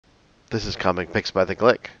This is Comic Picks by the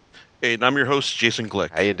Glick. Hey, and I'm your host, Jason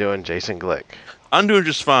Glick. How you doing, Jason Glick? I'm doing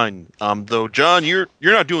just fine. Though John, you're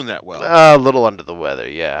not doing that well. A little under the weather,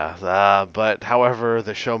 yeah. But however,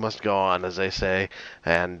 the show must go on, as they say.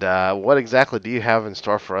 And what exactly do you have in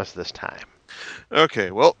store for us this time?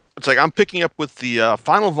 Okay, well, it's like I'm picking up with the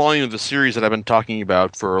final volume of the series that I've been talking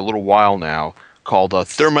about for a little while now, called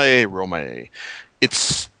Thermae, Romae.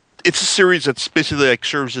 It's a series that's basically like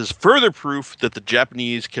serves as further proof that the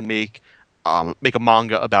Japanese can make a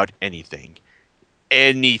manga about anything,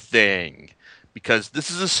 because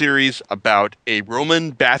this is a series about a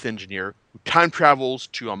Roman bath engineer who time travels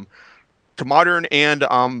to modern and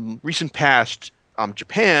recent past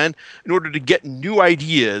Japan in order to get new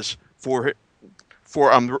ideas for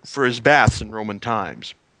his baths in Roman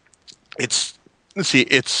times. It's let's see,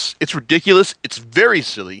 it's ridiculous. It's very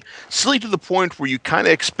silly to the point where you kind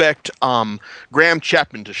of expect Graham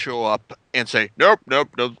Chapman to show up and say, "Nope, nope,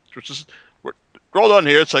 no, we're all done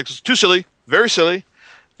here." It's like it's too silly, very silly,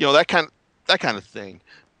 that kind of thing.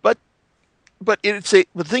 But the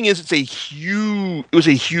thing is, it was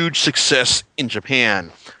a huge success in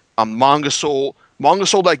Japan. Manga sold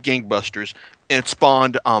like gangbusters, and it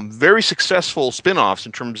spawned very successful spin-offs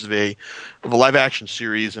in terms of a live action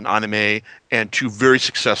series, an anime, and two very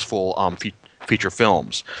successful feature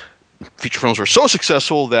films. Feature films were so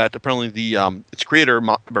successful that apparently its creator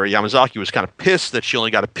Mary Yamazaki was kind of pissed that she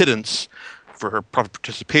only got a pittance for her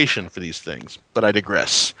participation for these things. But I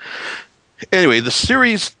digress. Anyway, the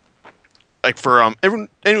series, like for anyone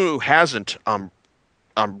who hasn't read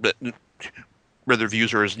the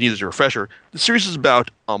reviews or needs a refresher, the series is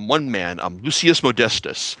about one man, Lucius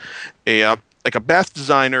Modestus, a bath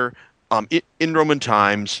designer in Roman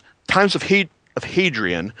times of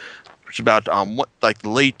Hadrian, which is about the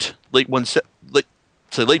late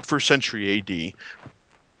first century A.D.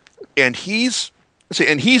 And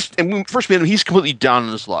when we first met him, he's completely down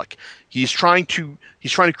on his luck. He's trying to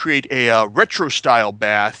create a retro style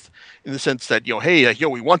bath, in the sense that hey,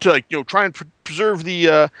 we want to try and preserve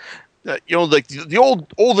the like the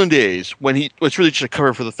olden days, when it's really just a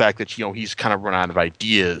cover for the fact that he's kind of run out of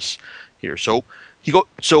ideas here. So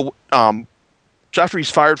so after he's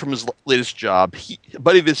fired from his latest job, a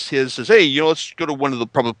buddy of his says, "Hey, let's go to one of the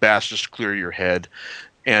public baths just to clear your head."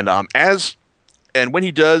 And when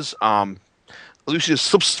he does, Lucius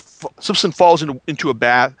slips and falls into a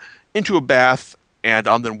bath, and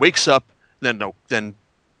then wakes up. Then no,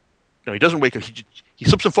 he doesn't wake up. He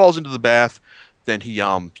slips and falls into the bath. Then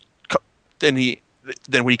when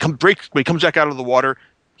he comes back out of the water,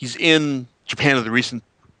 he's in Japan of the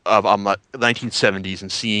 1970s,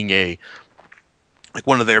 and seeing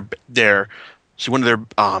one of their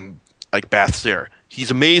like baths there. He's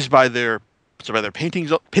amazed by their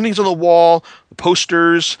paintings on the wall, the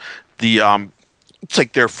posters, the it's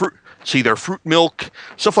like their fruit milk,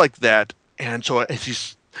 stuff like that. And so as he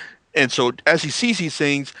sees these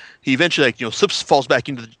things, he eventually slips, falls back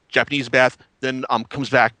into the Japanese bath, then comes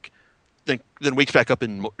back, then wakes back up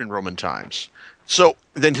in Roman times. So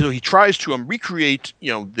then he tries to recreate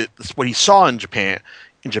what he saw in Japan,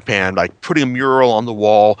 like putting a mural on the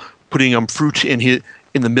wall, putting fruit in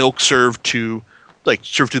the milk served to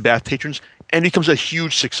the bath patrons, and it becomes a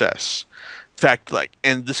huge success. In fact,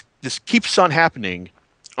 and this keeps on happening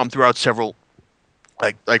throughout several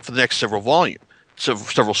for the next several volumes,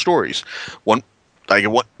 several stories. At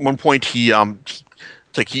one point he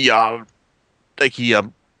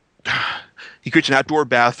creates an outdoor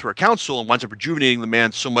bath for a council and winds up rejuvenating the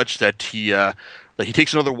man so much that he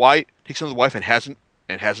takes another wife and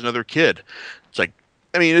has another kid. It's like,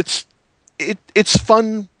 I mean, it's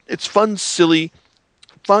fun, silly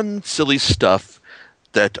stuff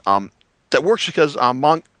that works because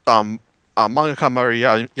mangaka Mari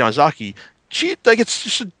Yamazaki,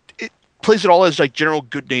 it plays it all as general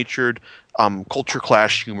good-natured culture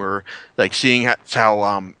clash humor, seeing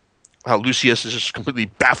how Lucius is just completely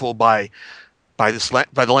baffled by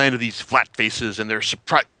the land of these flat faces and their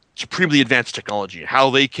supremely advanced technology, how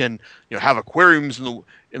they can have aquariums in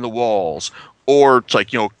the walls, or it's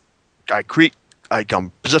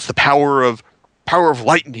possess the power of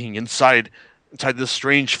lightning inside this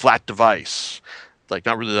strange flat device,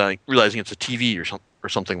 not really realizing it's a TV or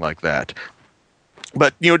something like that.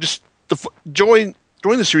 But just join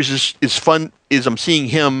the series is fun. Is I'm seeing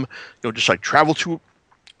him just travel to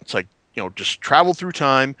just travel through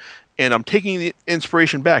time, and I'm taking the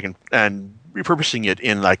inspiration back and repurposing it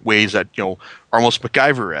in ways that are almost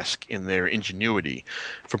MacGyver-esque in their ingenuity,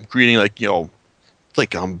 from creating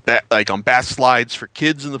bath slides for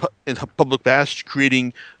kids in the public baths,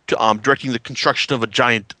 to directing the construction of a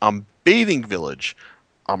giant bathing village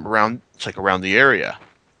around the area.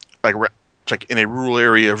 it's like in a rural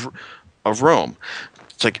area of Rome.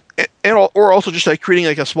 It's like or also just like creating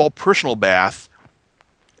like a small personal bath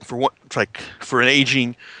for what it's like for an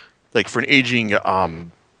aging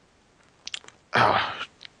uh,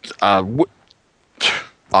 uh,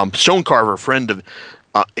 stone carver friend of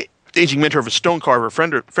aging mentor of a stone carver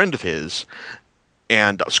friend of his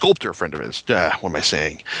and a sculptor friend of his. What am I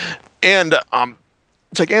saying? And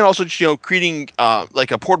it's like and also just creating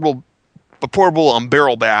like a portable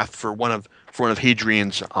barrel bath for one of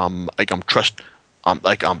Hadrian's trust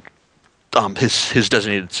his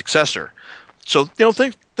designated successor. So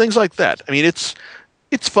things like that. I mean, it's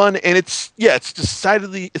fun and it's a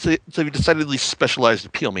decidedly specialized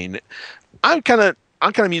appeal. I mean, I'm kind of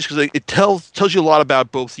amused because it tells you a lot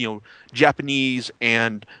about both Japanese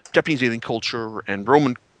bathing culture and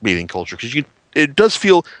Roman bathing culture because it does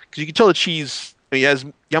feel because you can tell that she's I mean, as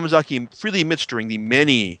Yamazaki freely admits during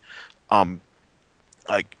the um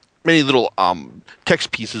many little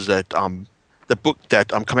text pieces that book that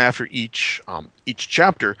come after each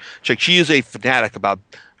chapter. She is a fanatic about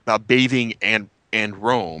bathing and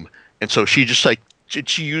Rome, and so she just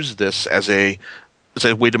she used this as a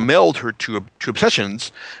way to meld her two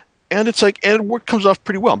obsessions, and it's like and what comes off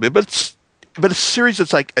pretty well. But it's a series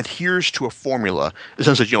that's like adheres to a formula. In the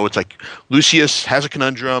sense that it's like Lucius has a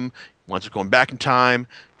conundrum, wants it going back in time,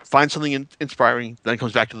 finds something inspiring, then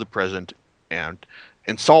comes back to the present and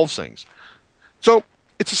solves things. So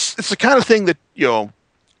it's the kind of thing that you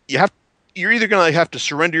have you're either gonna have to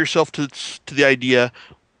surrender yourself to the idea,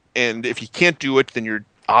 and if you can't do it, then you're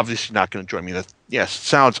obviously not going to join me. That yes,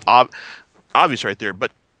 sounds obvious right there,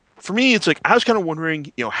 but for me, it's like I was kind of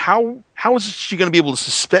wondering, how is she going to be able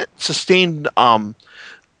to sustain,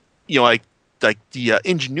 like the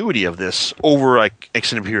ingenuity of this over like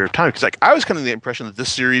extended period of time? Because like I was kind of the impression that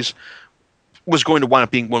this series was going to wind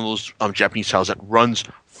up being one of those Japanese titles that runs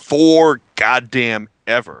for goddamn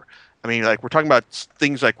ever. I mean, like we're talking about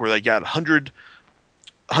things like where they got 100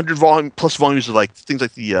 volume plus volumes of like things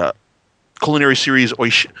like the culinary series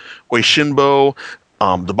Oishinbo,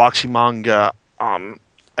 the boxing manga,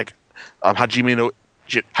 Hajime no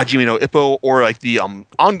Ippo, or like the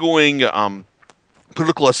ongoing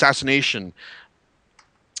political assassination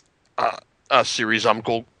series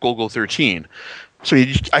Golgo 13. So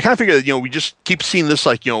I kind of figure that we just keep seeing this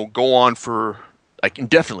like go on for like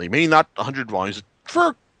indefinitely, maybe not 100 volumes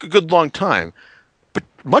for a good long time. But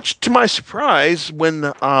much to my surprise,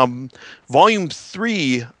 when Volume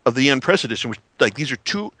 3 of the Unpressed edition, which like these are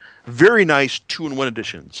two very nice 2-in-1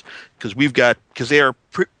 editions, because they are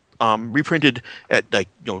reprinted at like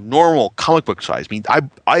normal comic book size. I mean,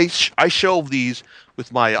 I shelve these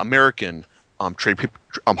with my American trade paper,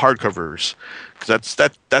 hardcovers because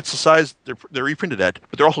that's the size they're reprinted at.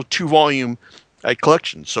 But they're also 2-volume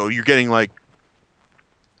collections, so you're getting like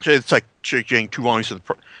it's like you're getting 2 volumes of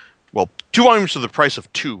the well, 2 volumes for the price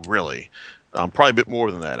of two, really. Probably a bit more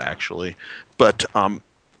than that, actually. But but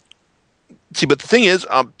the thing is,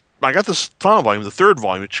 I got this final volume, the third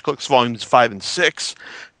volume, which collects volumes 5 and 6.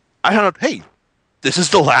 I found out, hey, this is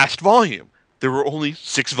the last volume. There were only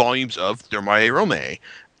 6 volumes of Thermae Romae,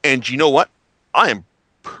 and you know what? I am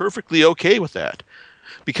perfectly okay with that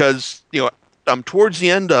because towards the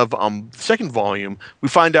end of the second volume, we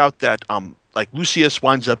find out that like Lucius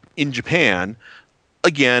winds up in Japan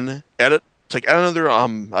again at another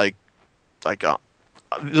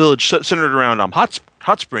village centered around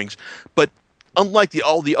hot springs, but unlike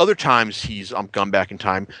all the other times he's gone back in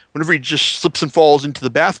time, whenever he just slips and falls into the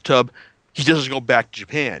bathtub, he doesn't go back to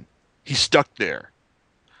Japan. He's stuck there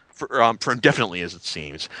for indefinitely, as it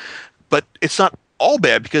seems. But it's not all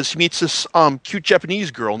bad because he meets this cute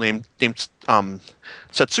Japanese girl named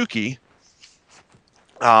Satsuki.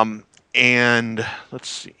 And let's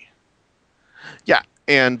see. Yeah,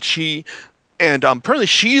 and apparently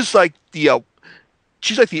she's like the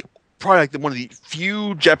probably like one of the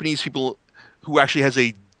few Japanese people who actually has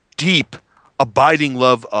a deep, abiding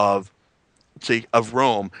love of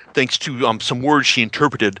Rome, thanks to some words she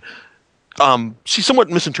interpreted. She somewhat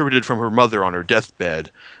misinterpreted from her mother on her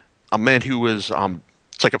deathbed. A man who was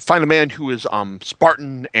find a man who is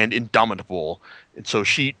Spartan and indomitable. And so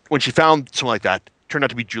when she found someone like that, it turned out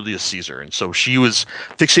to be Julius Caesar. And so she was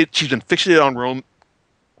fixated. She's been fixated on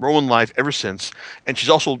Roman life ever since. And she's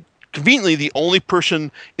also conveniently the only person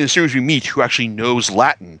in the series we meet who actually knows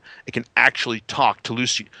Latin and can actually talk to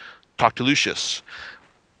Lucius.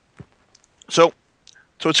 So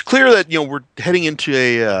it's clear that we're heading into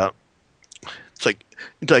a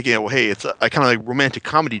hey, it's a kind of like romantic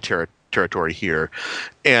comedy territory here,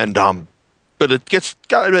 and but it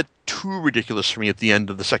got a bit too ridiculous for me at the end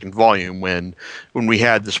of the second volume when we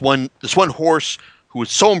had this one horse who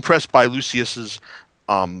was so impressed by Lucius's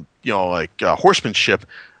horsemanship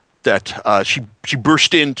that she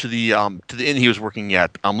burst into the inn he was working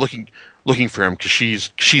at, looking for him because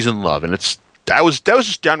she's in love, and that was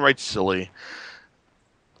just downright silly,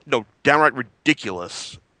 no, downright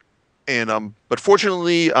ridiculous. And but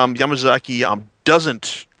fortunately, Yamazaki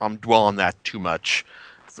doesn't dwell on that too much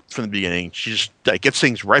from the beginning. She just gets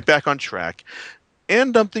things right back on track,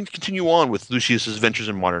 and things continue on with Lucius's adventures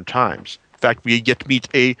in modern times. In fact, we get to meet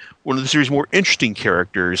one of the series' more interesting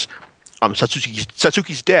characters,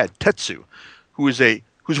 Satsuki's dad, Tetsu, who's one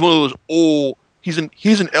of those old. He's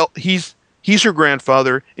her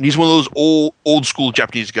grandfather, and he's one of those old school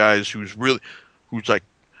Japanese guys who's really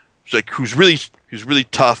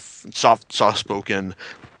tough and soft spoken.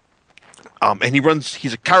 And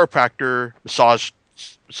he's a chiropractor, massage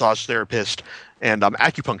therapist, and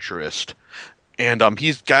acupuncturist. And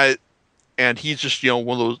he's just one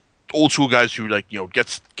of those old school guys who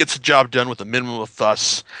gets the job done with a minimum of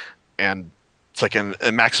fuss, and it's like a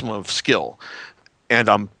maximum of skill. And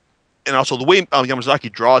also the way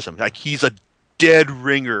Yamazaki draws him, like he's a dead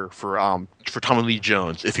ringer for Tommy Lee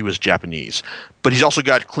Jones if he was Japanese, but he's also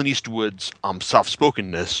got Clint Eastwood's soft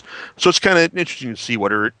spokenness. So it's kind of interesting to see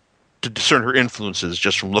to discern her influences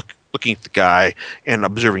just from looking at the guy and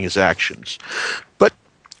observing his actions. But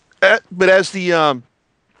as the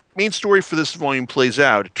main story for this volume plays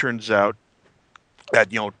out, it turns out that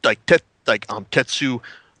Tetsu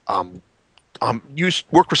used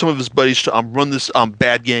work for some of his buddies to run this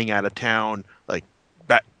bad gang out of town,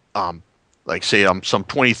 say some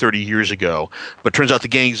 20, 30 years ago. But it turns out the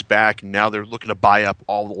gang's back, and now they're looking to buy up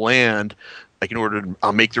all the land, in order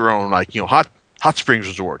to make their own hot springs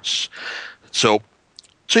resorts. So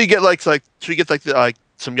you get some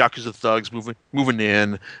Yakuza thugs moving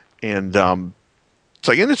in, and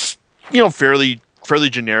it's fairly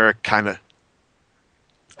generic kind of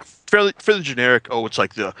fairly generic. Oh, it's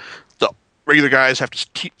like the regular guys have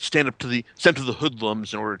to stand up to the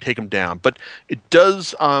hoodlums in order to take them down. But it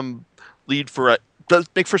does does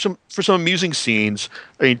make for some amusing scenes.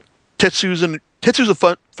 I mean, Tetsu's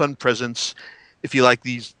a fun presence if you like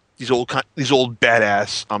these old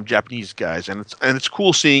badass Japanese guys, and it's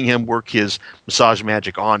cool seeing him work his massage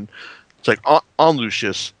magic on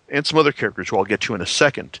Lucius and some other characters who I'll get to in a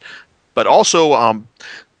second. But also,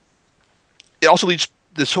 it also leads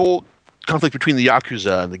this whole conflict between the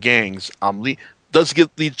Yakuza and the gangs. Leads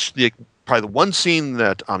to probably the one scene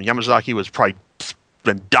that Yamazaki was probably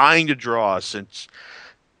been dying to draw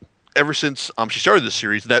ever since she started this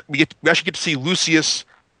series. That we actually get to see Lucius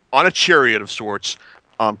on a chariot of sorts,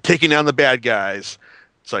 taking down the bad guys.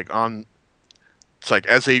 It's like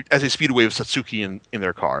as they speed away with Satsuki in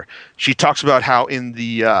their car. She talks about how in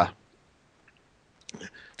the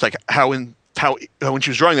when she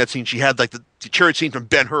was drawing that scene, she had the chariot scene from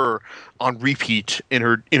Ben-Hur on repeat in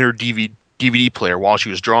her DVD player while she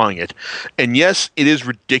was drawing it. And yes, it is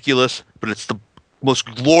ridiculous, but it's the most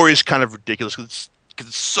glorious kind of ridiculous. Cause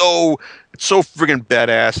it's so friggin'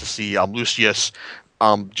 badass to see Lucius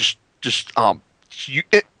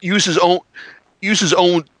use his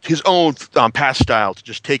own past style to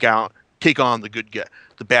just take on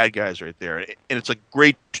the bad guys right there. And it's a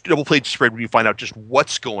great double page spread when you find out just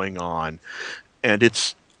what's going on. And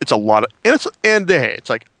it's a lot of, and it's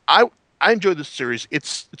like I enjoy this series.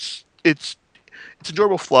 It's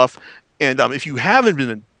enjoyable fluff. And if you haven't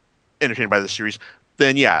been entertained by this series,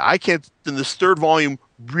 then then this third volume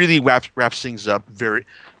really wraps things up very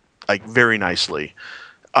nicely.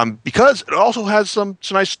 Because it also has some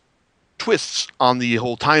nice twists on the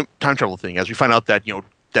whole time travel thing, as we find out that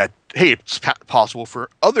hey, it's possible for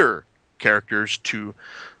other characters to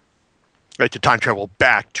time travel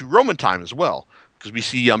back to Roman time as well, because we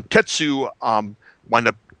see Tetsu wind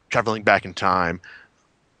up traveling back in time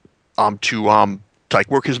to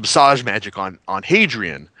work his massage magic on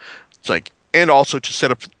Hadrian. It's and also to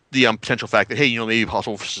set up the potential fact that hey, maybe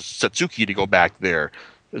possible for Satsuki to go back there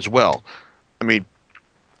as well. I mean,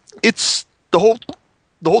 it's the whole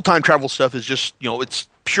time travel stuff is just it's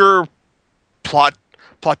pure plot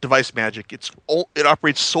device magic. It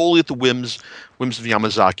operates solely at the whims of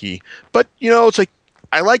Yamazaki. But it's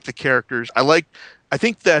I like the characters. I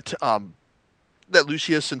think that that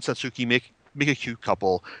Lucius and Satsuki make a cute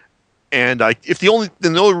couple. And if the only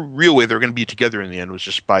real way they're going to be together in the end was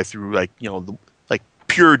just through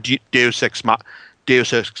pure Deus Ex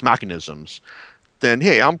mechanisms, then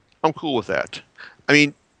hey, I'm cool with that. I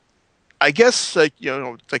mean, I guess if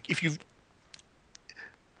you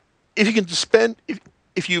can suspend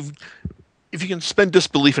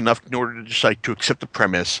disbelief enough in order to just to accept the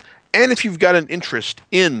premise, and if you've got an interest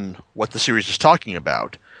in what the series is talking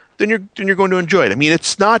about, then you're going to enjoy it. I mean,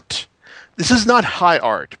 it's not this is not high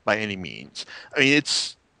art by any means. I mean,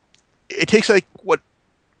 it takes what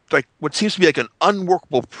seems to be like an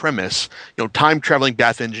unworkable premise. Time traveling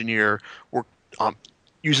bath engineer or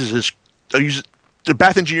uses his uses the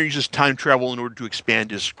bath engineer uses time travel in order to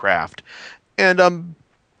expand his craft, and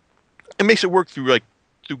it makes it work through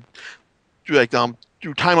through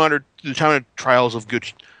time honored trials of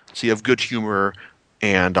good humor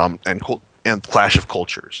and clash of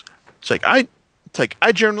cultures. I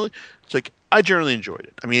generally enjoyed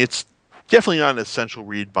it. I mean, it's definitely not an essential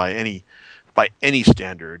read by any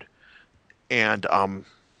standard, and and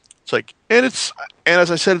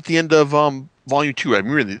as I said at the end of volume two, I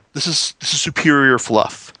mean, really, this is superior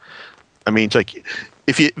fluff. I mean, it's like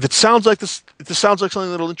if it sounds like this, if this sounds like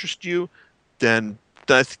something that'll interest you, then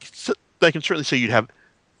I can certainly say you have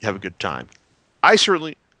a good time. I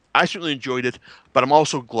certainly I certainly enjoyed it, but I'm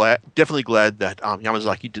also definitely glad that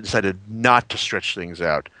Yamazaki decided not to stretch things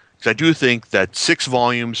out, because I do think that 6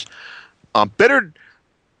 volumes, better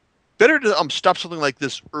to stop something like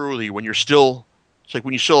this early when you're still, it's like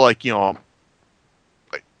when you still like,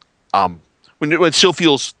 when there still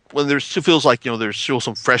feels like there's still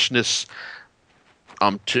some freshness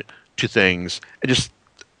to things, and just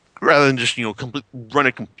rather than just run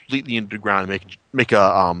it completely into the ground and make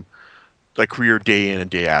a like career day in and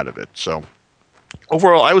day out of it. So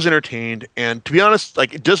overall, I was entertained, and to be honest,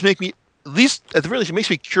 like it does make me, at least at the very least, it makes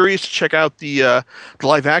me curious to check out the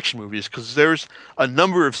live action movies, because there's a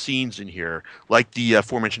number of scenes in here, like the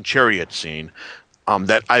aforementioned chariot scene,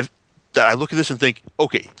 that I look at this and think,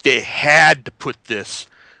 okay, they had to put this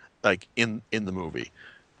like in the movie,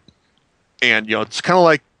 and it's kind of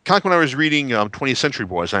like when I was reading 20th Century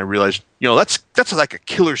Boys, and I realized that's like a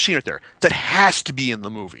killer scene right there that has to be in the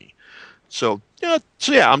movie. So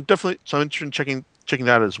yeah, I'm interested in checking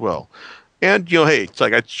that as well. And hey, it's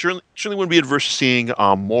like I certainly wouldn't be adverse to seeing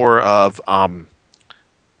more of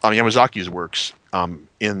Yamazaki's works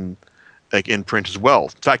in print as well. In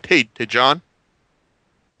fact, hey John,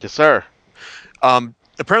 Yes, sir.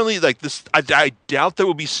 apparently like this, I doubt that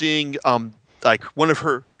we'll be seeing like one of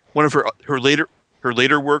her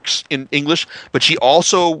later works in English, but she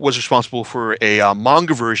also was responsible for a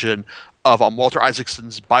manga version of Walter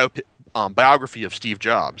Isaacson's biography of Steve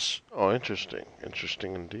Jobs. Oh, interesting.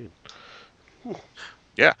 Interesting indeed.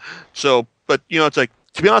 Yeah. So, but it's like,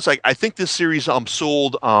 to be honest, like I think this series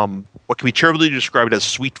sold what can be charitably described as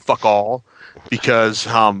sweet fuck all, because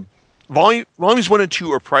volumes 1 and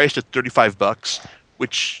 2 are priced at $35,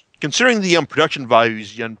 which, considering the production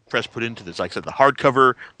values Yen Press put into this, like I said, the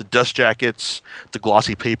hardcover, the dust jackets, the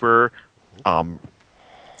glossy paper,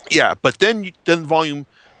 yeah. But then volume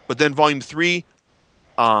 3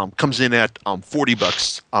 comes in at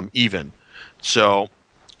 $40 even. So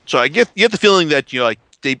I you get the feeling that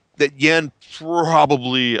that Yen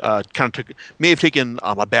probably may have taken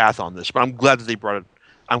a bath on this, but I'm glad that they brought it.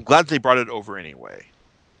 I'm glad that they brought it over anyway.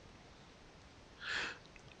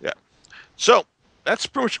 Yeah. So that's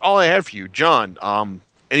pretty much all I have for you, John.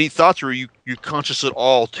 Any thoughts, or are you conscious at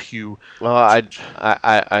all to? Well,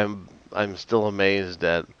 I'm still amazed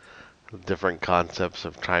at different concepts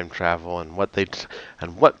of time travel and what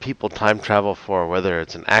people time travel for, whether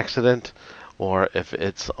it's an accident or if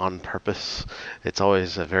it's on purpose. It's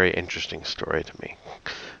always a very interesting story to me.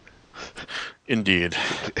 Indeed.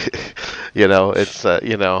 It's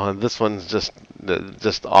and this one's just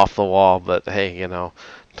off the wall, but hey,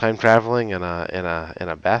 time traveling in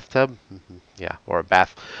a bathtub, yeah, or I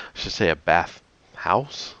should say a bath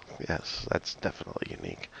house. Yes, that's definitely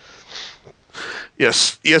unique.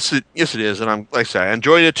 Yes, it is, and like I said, I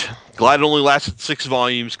enjoyed it. Glad it only lasted 6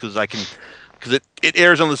 volumes, because it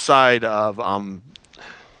airs on the side of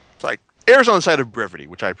airs on the side of brevity,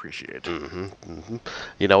 which I appreciate.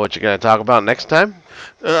 You know what you're going to talk about next time?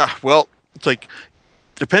 Well, it's like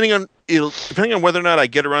depending on whether or not I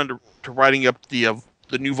get around to writing up the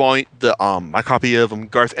new volume, my copy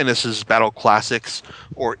of Garth Ennis's Battle Classics,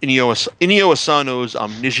 or Inio Asano's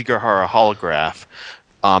Nishigahara Holograph.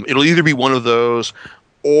 It'll either be one of those,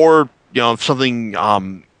 or if something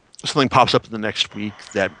pops up in the next week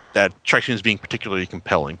that strikes me as being particularly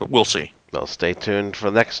compelling. But we'll see. Well, stay tuned for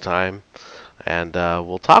next time, and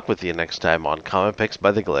we'll talk with you next time on Comic Picks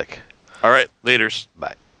by the Glick. All right, laters.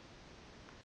 Bye.